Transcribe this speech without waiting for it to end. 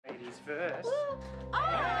first.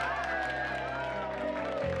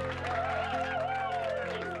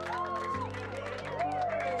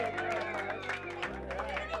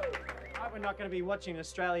 We're not going to be watching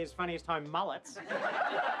Australia's Funniest Home Mullets.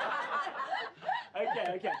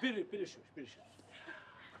 Okay, bit of shush.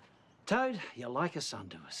 Toad, you're like a son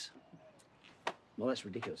to us. Well, that's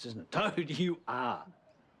ridiculous, isn't it? Toad, you are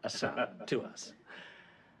a son to us.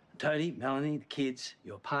 Toadie, Melanie, the kids,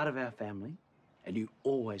 you're part of our family, and you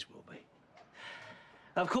always will be.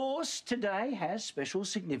 Of course, today has special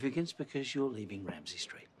significance because you're leaving Ramsay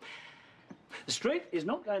Street. The street is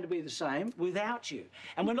not going to be the same without you.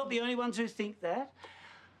 And we're not the only ones who think that.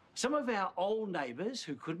 Some of our old neighbours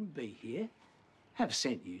who couldn't be here have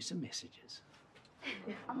sent you some messages.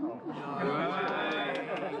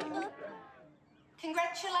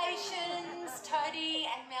 Congratulations, Toadie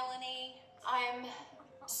and Melanie. I'm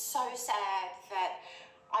so sad that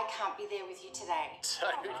I can't be there with you today.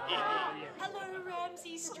 Hello,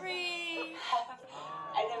 Ramsay Street. Have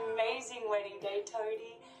an amazing wedding day,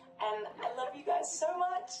 Toadie. And I love you guys so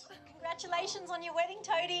much. Congratulations on your wedding,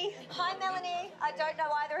 Toadie. Hi, Melanie. I don't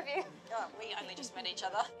know either of you. Oh, we only just met each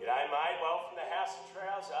other. G'day, mate. Well, from the House of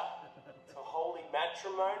Trouser to holy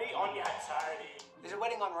matrimony on your Toadie. There's a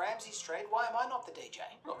wedding on Ramsay Street. Why am I not the DJ?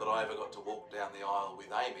 Not that I ever got to walk down the aisle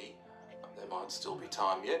with Amy. There might still be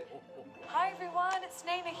time yet. Hi everyone, it's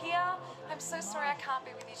Nina here. I'm so sorry I can't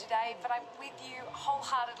be with you today, but I'm with you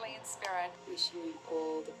wholeheartedly in spirit. Wishing you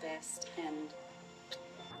all the best, and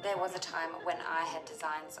There was a time when I had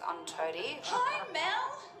designs on Toadie. Hi,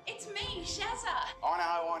 Mel. It's me, Shazza.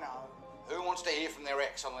 I know. Who wants to hear from their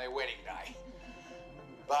ex on their wedding day?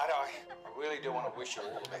 But I really do want to wish you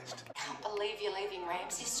all the best. I can't believe you're leaving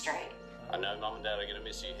Ramsay Street. I know Mum and Dad are going to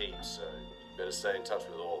miss you heaps, so you better stay in touch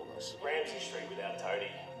with all of us. Ramsay Street without Toadie.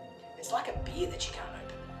 It's like a beer that you can't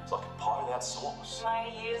open. It's like a pie without sauce. my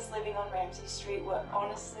years living on Ramsay Street were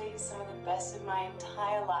honestly some of the best of my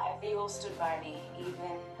entire life. You all stood by me,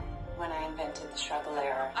 even when I invented the struggle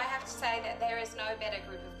error. I have to say that there is no better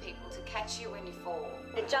group of people to catch you when you fall.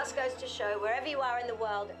 It just goes to show wherever you are in the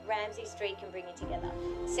world, Ramsay Street can bring you together.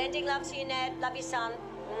 Sending love to you, Ned. Love you, son.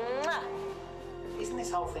 Mwah. Isn't this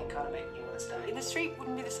whole thing kind of making you want to stay? The street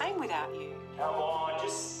wouldn't be the same without you. Come on,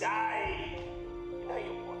 just stay. You know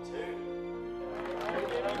you want to.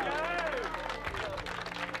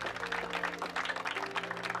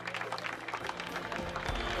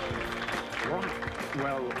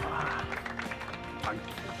 Well, I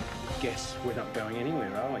guess we're not going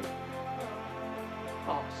anywhere, are we?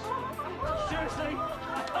 Oh, seriously?